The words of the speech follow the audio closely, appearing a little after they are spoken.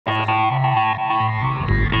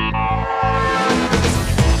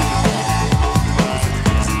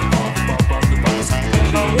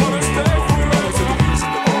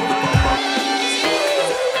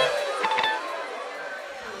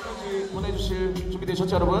모실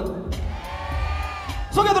준비되셨죠, 여러분?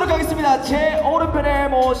 소개하도록 하겠습니다. 제 오른편에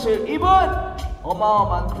모실 이분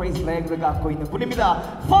어마어마한 크레이지 레그를 갖고 있는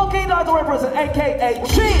분입니다. Funky Night Represent aka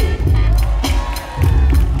JIN.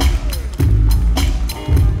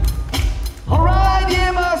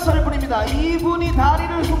 허라이디의 마스터일 분입니다. 이분이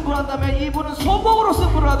다리를 승부한다면 이분은 손목으로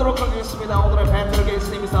승부를 하도록 하겠습니다. 오늘의 배틀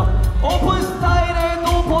게스트입니다. 오픈 스타일의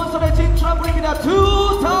노본선에 진출한 분입니다.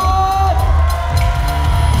 투탓!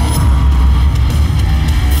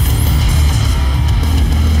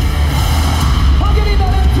 확연히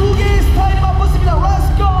다른 두 개의 스타일이 맞붙습니다.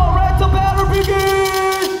 Let's go! Let the battle begin!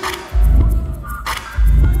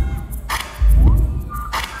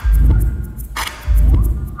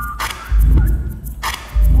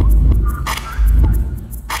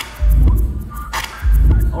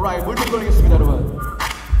 물 좀 걸리겠습니다, 여러분.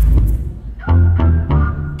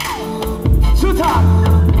 투탓!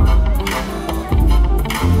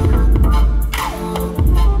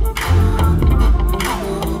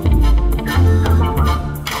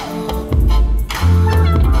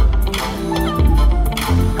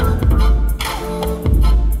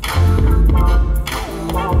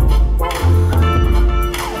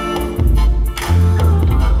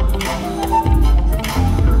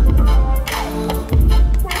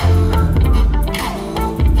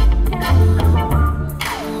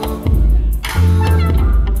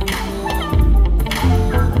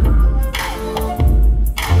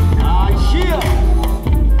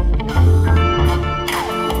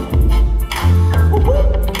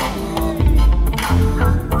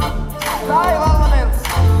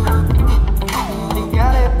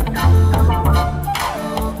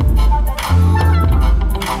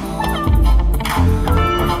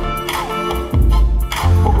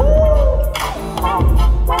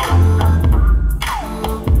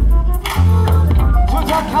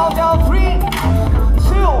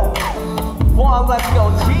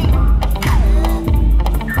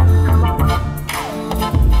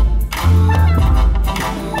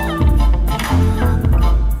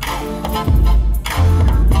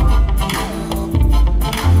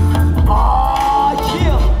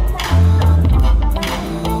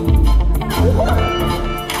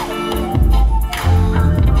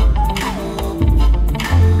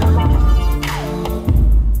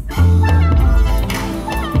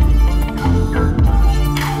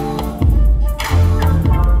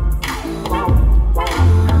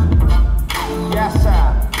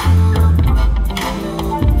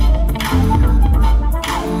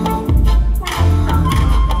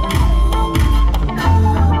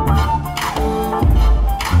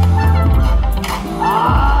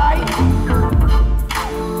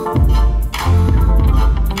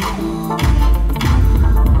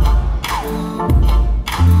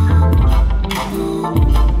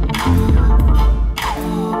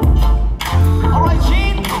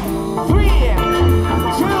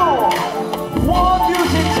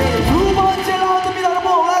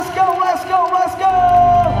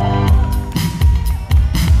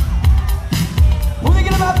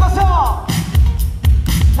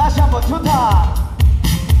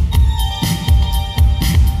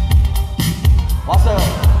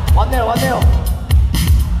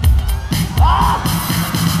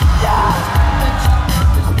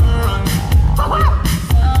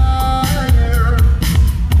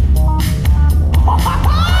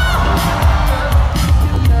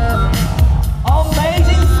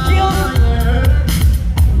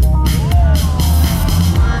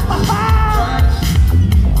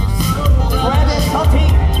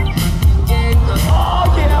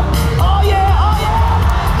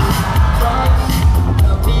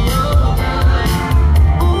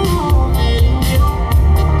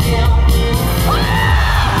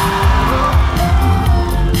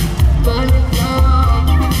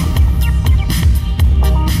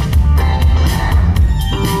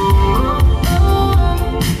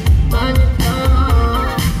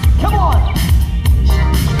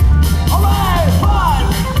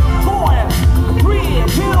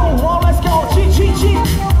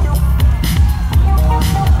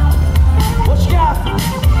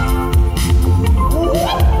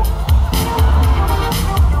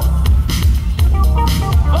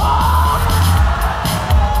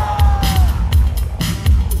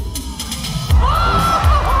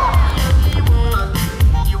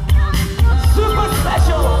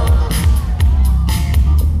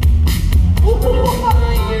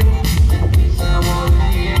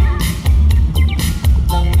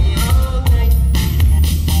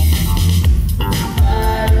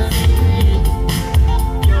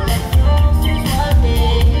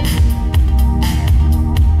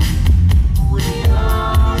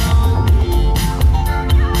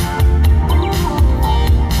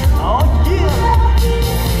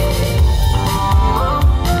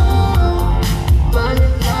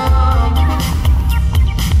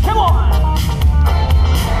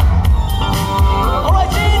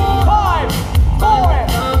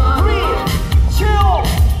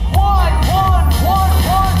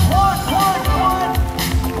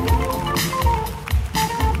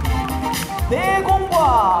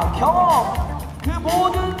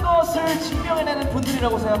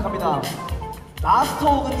 생각합니다.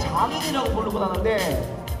 마스터 혹은 장인이라고 부르고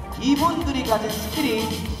나는데 이분들이 가진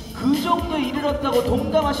스킬이 그 정도에 이르렀다고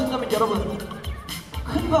동감하신다면 여러분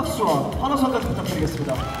큰 박수와 환호성까지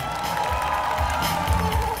부탁드리겠습니다.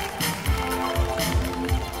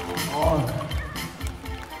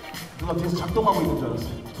 누가 뒤에서 작동하고 있는 줄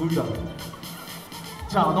알았어요. 둘 다.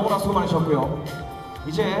 자, 너무나 수고 많으셨고요.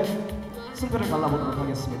 이제 승패를 갈라보도록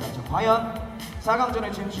하겠습니다. 자, 과연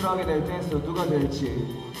 4강전에 진출하게 될 댄서 누가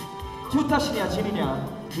될지 튜탓이냐 진이냐,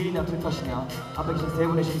 진이냐 튜탓이냐 앞에 계신 세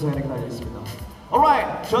분의 심사위원에게 달려있습니다.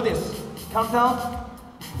 Alright, show this. Countdown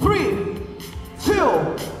 3, 2, 1.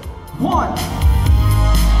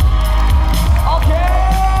 오케이!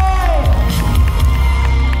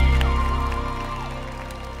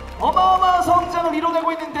 어마어마한 성장을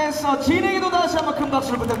이뤄내고 있는 댄서 진에게도 다시 한번 큰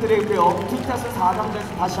박수를 부탁드리고요. 튜탓은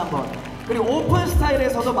 4강전에서 다시 한번 그리고 오픈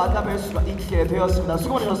스타일에서도 만나뵐 수가 있게 되었습니다.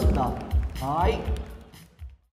 수고 많으셨습니다. 아이.